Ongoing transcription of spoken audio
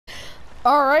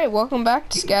Alright, welcome back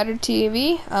to Scattered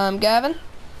TV. I'm Gavin.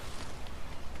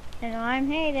 And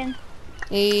I'm Hayden.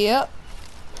 Yep.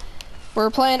 We're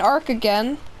playing ARK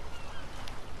again.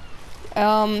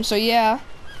 So yeah.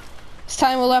 This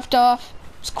time we left off.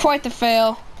 It's quite the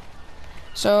fail.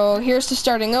 So here's to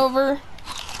starting over.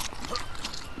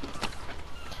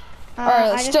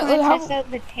 Alright, let's I just want to test out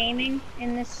the taming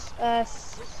in this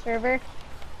server.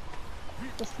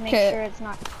 Just to make sure it's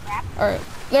not crap. Alright,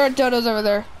 there are dodos over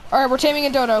there. Alright, we're taming a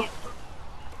dodo. Yeah.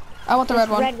 I want the red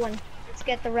one. Let's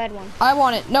get the red one. I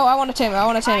want it. No, I want to tame it. I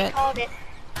want to tame it. Called it.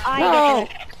 No!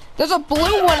 There's a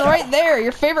blue one right there.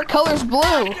 Your favorite color is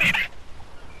blue.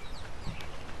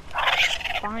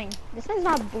 Fine. This one's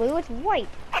not blue, it's white.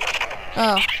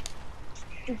 Oh.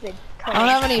 Stupid color. I don't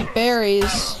have any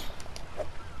berries.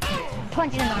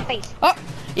 Punch it in the face. Oh!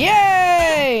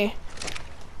 Yay!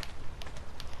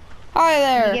 Hi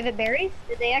there. Did you give it berries?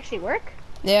 Did they actually work?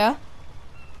 Yeah.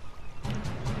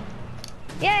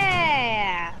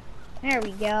 Yeah! There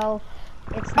we go.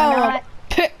 It's not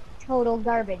total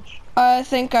garbage. I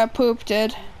think I pooped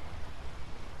it.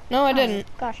 No, I didn't.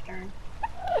 Gosh darn.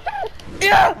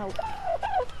 Yeah! Oh.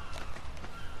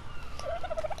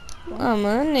 I'm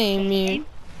gonna name you.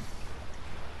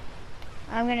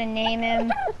 I'm gonna name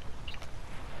him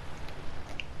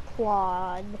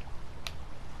Claude.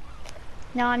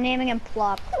 No, I'm naming him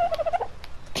Plop.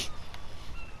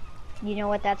 You know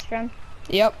what that's from?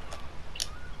 Yep.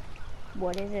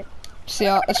 What is it?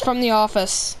 It's from The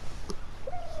Office.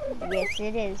 Yes,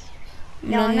 it is.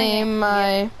 I'm gonna name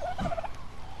my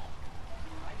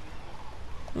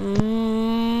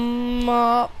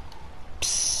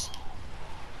mops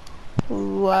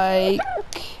like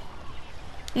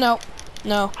no.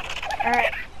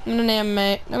 Alright. I'm gonna name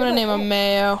him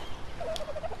Mayo.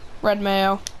 Red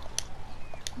Mayo.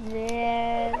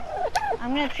 This.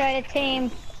 I'm gonna try to tame.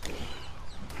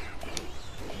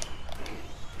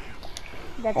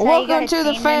 That's Welcome to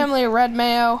the family, Red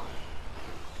Mayo.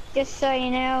 Just so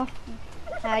you know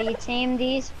how you tame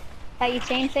things,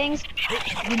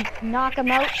 you knock them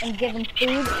out and give them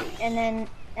food, and then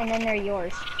they're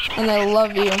yours. And they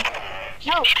love you.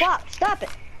 No, stop it!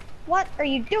 What are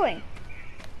you doing?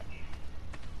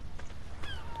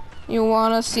 You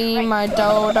wanna see my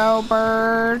dodo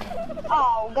bird?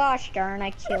 Oh gosh darn,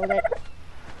 I killed it.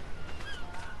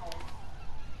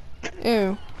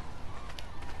 Ew.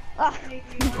 Oh.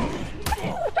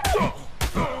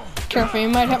 Careful, you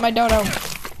might hit my dodo.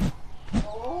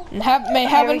 And may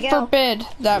heaven forbid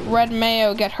that Red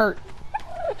Mayo get hurt.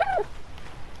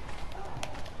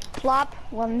 Plop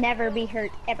will never be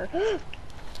hurt, ever.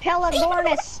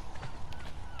 Pelagornis!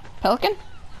 Pelican?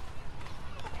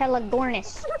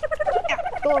 Pelagornis. Yeah,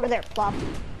 go over there, Plop.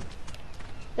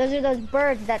 Those are those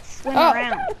birds that swim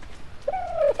around.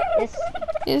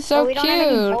 He's so we cute. don't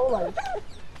have any bolas.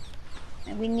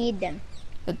 And we need them.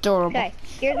 Adorable. Okay,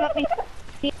 here's what we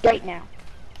need right now.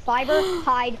 Fiber,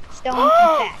 hide, stone, and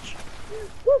thatch.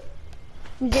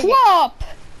 Plop!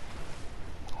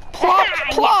 Plop,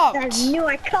 plop! Yes, I knew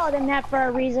I called him that for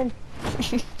a reason.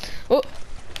 Oh,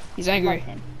 he's angry. Love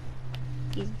him.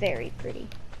 He's very pretty.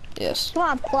 Yes. Come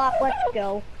on, Plop, let's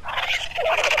go.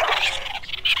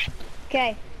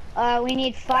 Okay, we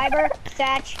need fiber,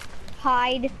 thatch,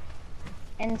 hide,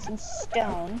 and some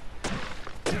stone.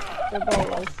 For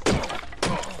bolas.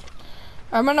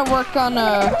 I'm gonna work on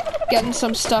getting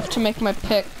some stuff to make my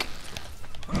pick.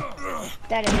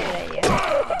 That is a good idea.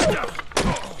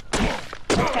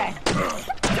 Okay.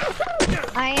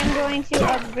 I am going to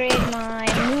upgrade my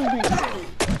movement speed.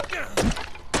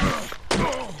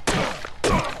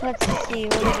 Let's see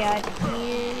what we got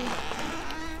here.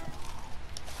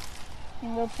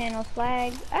 Single panel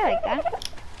flag. I like that.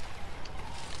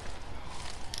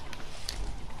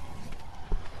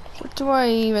 What do I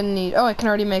even need? Oh, I can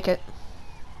already make it.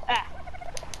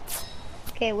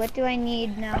 Okay, what do I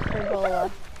need now for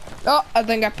bola? Oh, I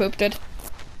think I pooped it.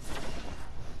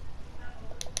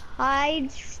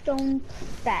 Hide, stone,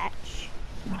 thatch.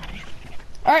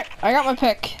 Alright, I got my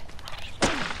pick.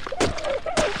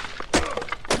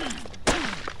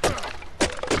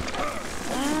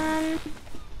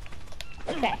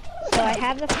 Okay, so I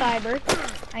have the fiber.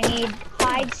 I need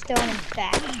hide, stone, and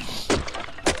thatch.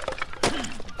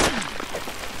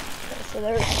 Okay, so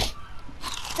there's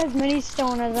as many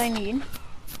stone as I need.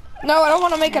 No, I don't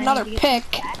want to make another pick.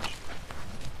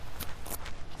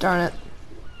 Darn it.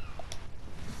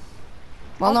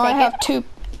 Well, no, I have two.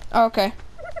 Oh, okay.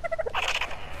 How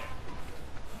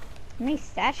many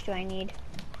thatch do I need?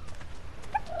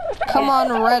 Come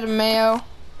on, Red Mayo.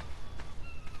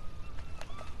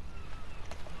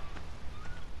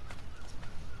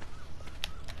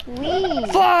 Wee!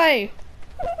 Fly!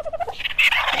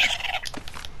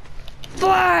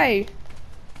 Fly!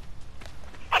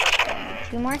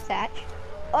 2 more thatch.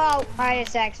 Oh, I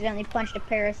just accidentally punched a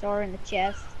parasaur in the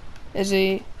chest. Is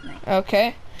he? Nice.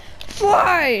 Okay.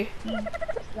 Fly! He's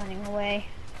running away.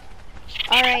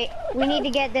 Alright, we need to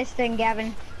get this thing,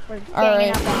 Gavin. We're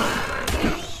ganging up on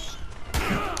it.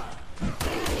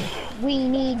 We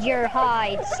need your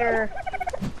hide, sir.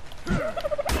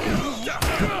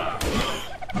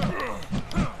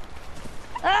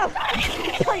 Oh!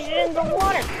 Punched it in the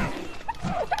water!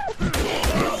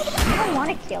 I don't want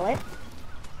to kill it.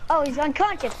 Oh, he's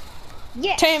unconscious.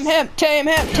 Yes! Tame him! Tame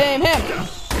him! Tame him!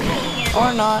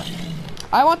 Or not.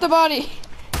 I want the body!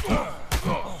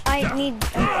 I'm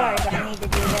sorry, but I need to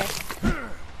do this.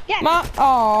 Yeah!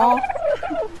 Aww.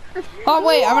 Oh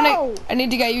wait, I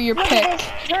need to get you your pick.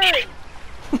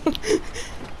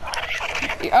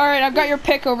 Alright, I've got your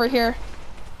pick over here.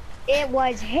 It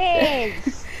was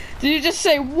his! Did you just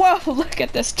say, whoa, look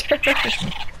at this turd?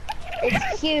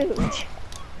 It's huge.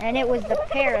 And it was the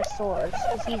parasaurs,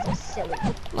 because he's a silly.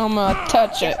 I'm gonna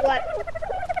touch it. Guess what?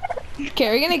 Okay,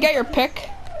 are you gonna get your pick?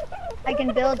 I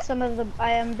can build some of the,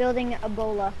 I am building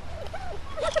Ebola.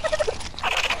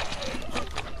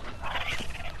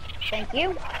 Thank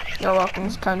you. You're welcome,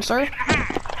 kind sir.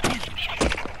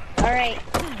 Alright,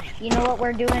 you know what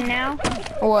we're doing now?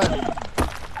 What?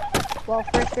 Well,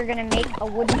 first we're gonna make a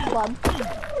wooden club.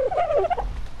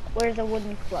 Where's a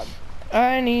wooden club?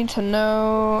 I need to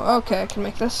know. Okay, I can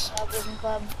make this. A wooden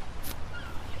club.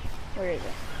 Where is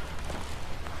it?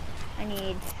 I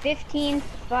need 15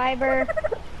 fiber,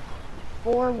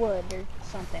 4 wood, or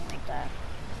something like that.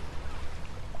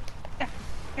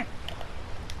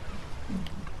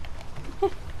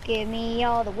 Give me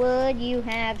all the wood you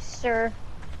have, sir.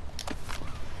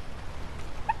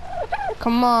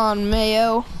 Come on,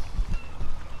 Mayo.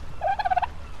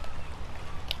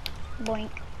 Boink.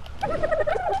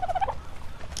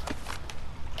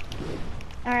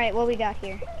 Alright, what we got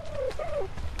here?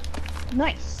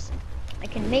 Nice. I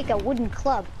can make a wooden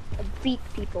club to beat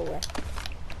people with.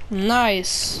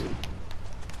 Nice.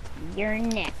 You're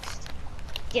next.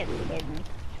 Just kidding.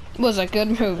 Was a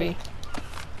good movie.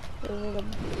 Those are the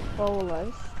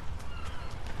bolas.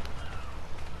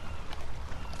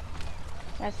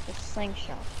 That's the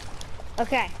slingshot.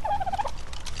 Okay.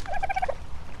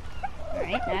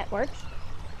 Alright, that works.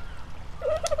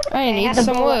 I need the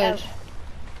some bola wood. out.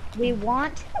 We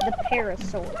want the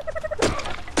parasaur.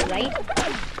 Right?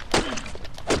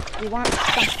 We want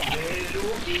something.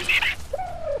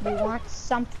 We want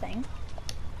something.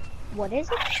 What is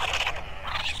it?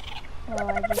 Well,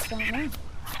 I just don't know.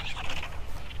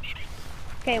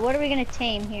 Okay, what are we gonna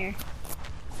tame here?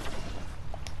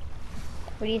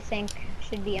 What do you think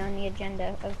should be on the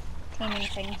agenda of taming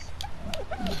things?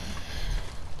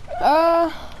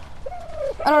 I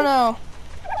don't know.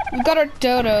 We got our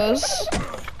dodos.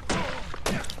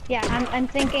 Yeah, I'm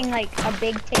thinking like a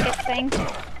big ticket thing.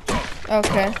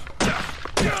 Okay.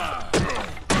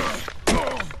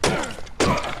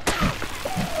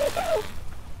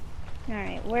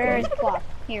 Alright, where is Plop?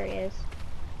 Here he is.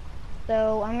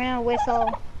 So I'm gonna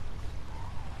whistle.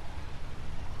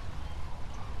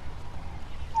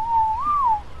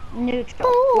 Neutral.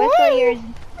 Whistle yours.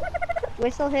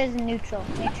 Whistle his neutral.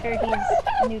 Make sure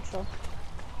he's neutral.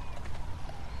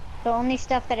 The only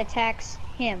stuff that attacks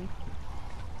him.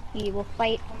 He will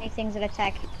fight only things that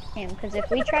attack him. Because if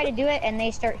we try to do it and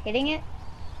they start hitting it,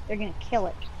 they're gonna kill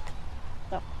it.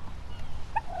 So.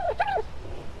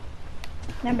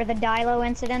 Remember the Dilo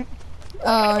incident?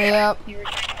 Oh, yeah. You were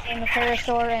trying to tame the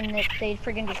parasaur and they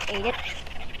friggin' just ate it.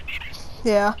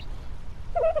 Yeah.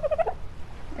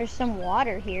 There's some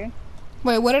water here.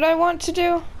 Wait, what did I want to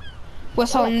do?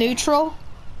 Whistle neutral?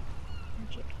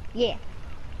 Yeah.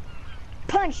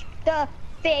 Punch the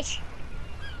fish.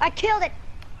 I killed it.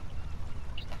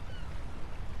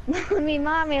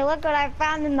 Mommy, look what I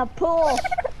found in the pool.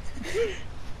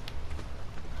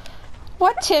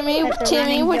 What, Timmy?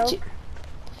 Timmy,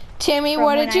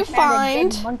 what did you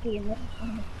find?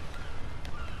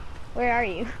 Where are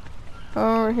you?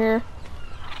 Over here.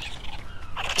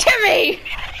 Timmy!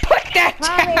 Put that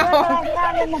Mommy, down! look what I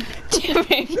found in the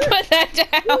Timmy, put that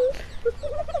down!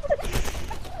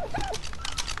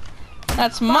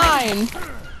 That's mine!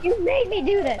 You made me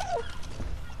do this!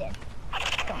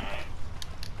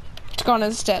 It's gone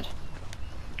instead.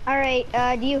 Alright,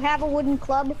 do you have a wooden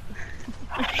club?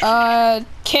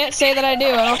 Can't say that I do.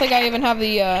 I don't think I even have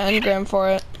the engram for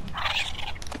it.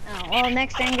 Oh, well,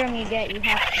 next engram you get, you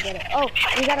have to get it. Oh,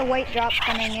 we got a white drop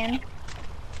coming in.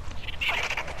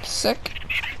 Sick.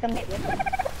 Come get with it.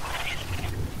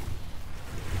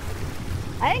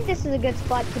 I think this is a good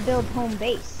spot to build home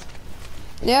base.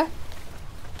 Yeah?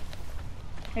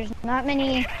 There's not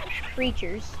many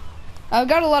creatures. I've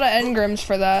got a lot of engrams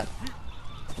for that.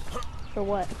 For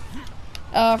what?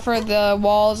 For the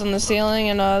walls and the ceiling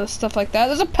and stuff like that.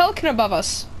 There's a pelican above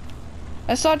us.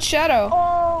 I saw its shadow.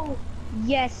 Oh,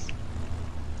 yes.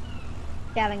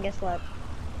 Gavin, guess what?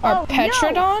 Our oh,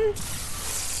 Petrodon? No.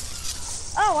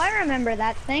 Oh, I remember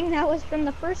that thing. That was from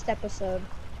the first episode.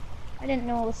 I didn't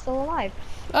know it was still alive.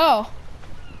 Oh.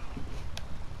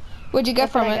 What'd you get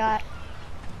from it?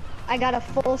 I got a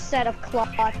full set of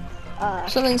cloth.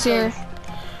 Something's here.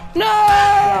 No!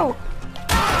 Yeah.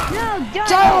 No,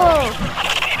 die!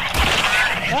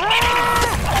 Ah!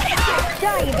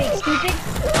 Die, you big stupid!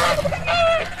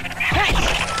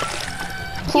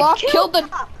 Nice. Plop killed the.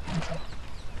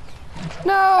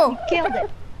 No! Killed it.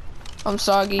 I'm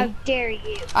soggy. How dare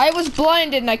you? I was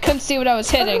blinded and I couldn't see what I was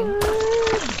hitting.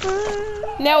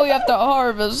 Now we have to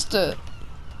harvest it.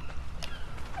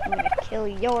 I'm gonna kill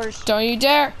yours. Don't you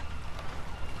dare!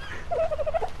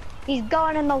 He's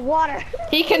gone in the water.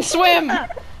 He can swim.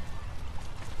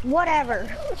 Whatever.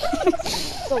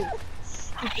 So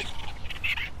stupid.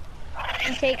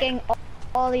 I'm taking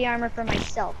all the armor for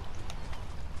myself.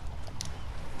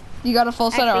 You got a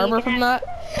full set of armor from that?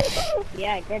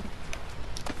 Yeah, I did.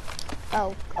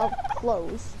 Oh,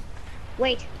 clothes.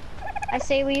 Wait, I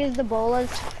say we use the bolas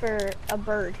for a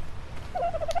bird.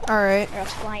 Alright. Or a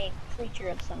flying creature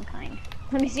of some kind.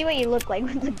 Let me see what you look like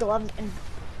with the gloves and...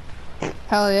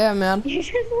 Hell yeah, man. You're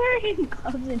just wearing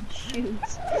gloves and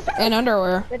shoes. And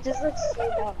underwear. That just looks so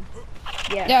dumb.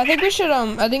 Yeah. Yeah, I think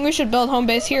we should build home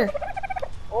base here.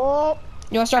 Oh.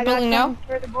 You wanna start building now?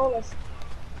 For the bolas.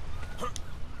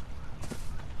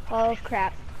 Oh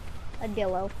crap. A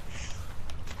dillo.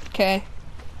 Okay.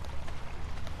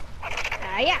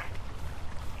 Yeah.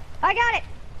 I got it.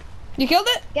 You killed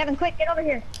it? Gavin, quick, get over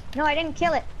here. No, I didn't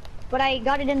kill it, but I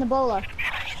got it in the bola.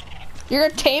 You're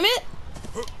gonna tame it?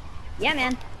 Yeah,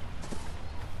 man.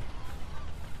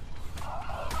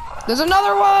 There's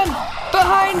another one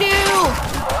behind you.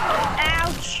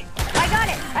 Ouch.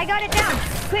 I got it down.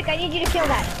 Quick, I need you to kill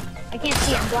that. I can't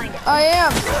see it, I'm blinded. I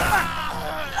am.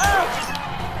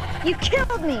 Oh. You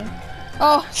killed me.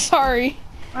 Oh, sorry.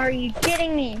 Are you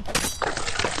kidding me?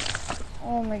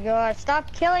 Oh my god,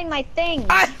 stop killing my things.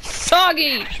 I'm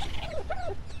soggy.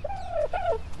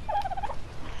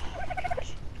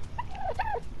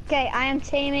 Okay, I am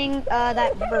taming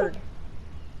that bird.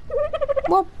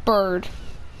 What bird?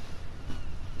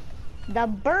 The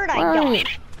bird I Where are got. you?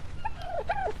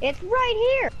 It's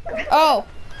right here. Oh.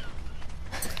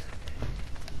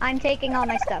 I'm taking all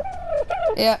my stuff.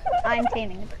 Yeah. I'm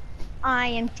taming the bird. I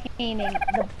am taming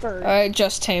the bird. I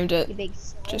just tamed You it. big...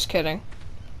 Just kidding.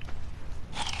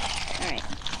 Alright.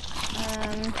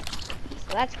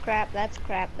 So that's crap, that's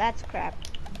crap, that's crap.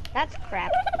 That's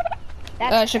crap.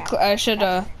 That's crap. I should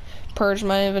purge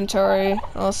my inventory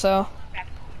also.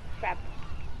 Crap.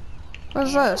 What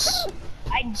is this?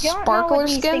 I don't Sparkler know what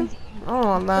these skin? things eat. I don't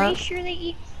want that. Pretty sure they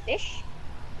eat fish.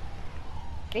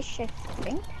 Fish, I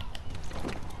think.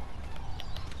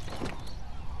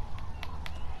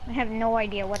 I have no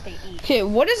idea what they eat. Okay,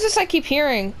 what is this I keep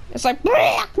hearing? It's like,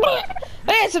 hey,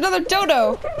 it's another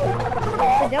dodo.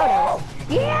 The dodo.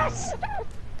 Yes!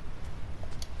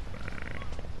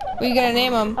 What are you gonna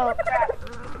name him? Oh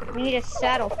crap. We need a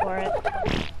saddle for it.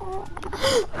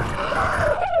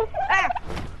 Ah!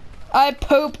 I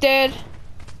pooped it.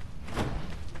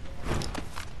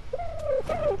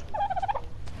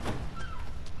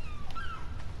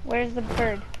 Where's the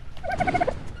bird?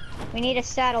 We need a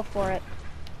saddle for it.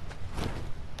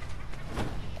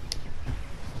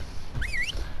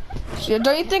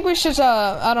 Don't you think we should,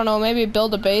 I don't know, maybe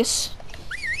build a base?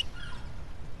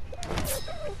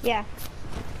 Yeah.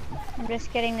 I'm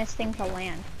just getting this thing to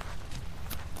land.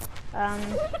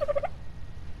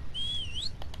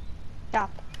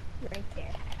 Stop. Right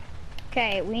there.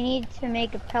 Okay, we need to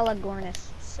make a Pelagornis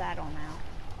saddle now.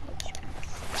 Which kind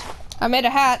of... I made a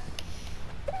hat.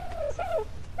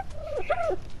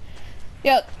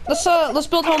 Yeah, let's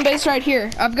build home base right here.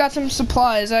 I've got some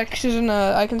supplies. I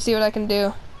can see what I can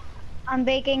do. I'm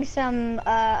baking some,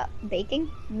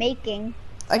 making.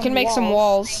 I can make some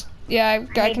walls. Yeah,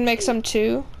 I can make some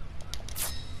too.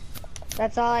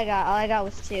 That's all I got. All I got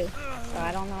was 2. So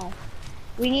I don't know.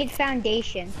 We need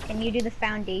foundation. Can you do the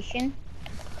foundation?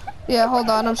 Yeah, hold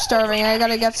on. I'm starving. I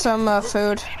gotta get some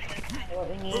food. What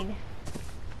we need.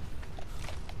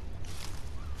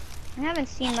 I haven't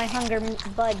seen my hunger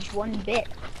budge one bit.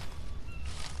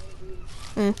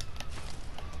 Hmm.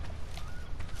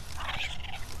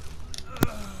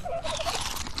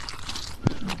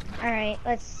 Alright,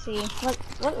 let's see.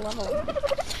 What level?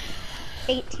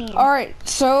 18. Alright,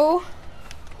 so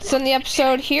end the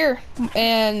episode here,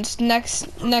 and next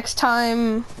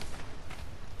time,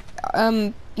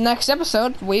 next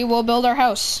episode, we will build our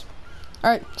house. All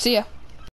right, see ya.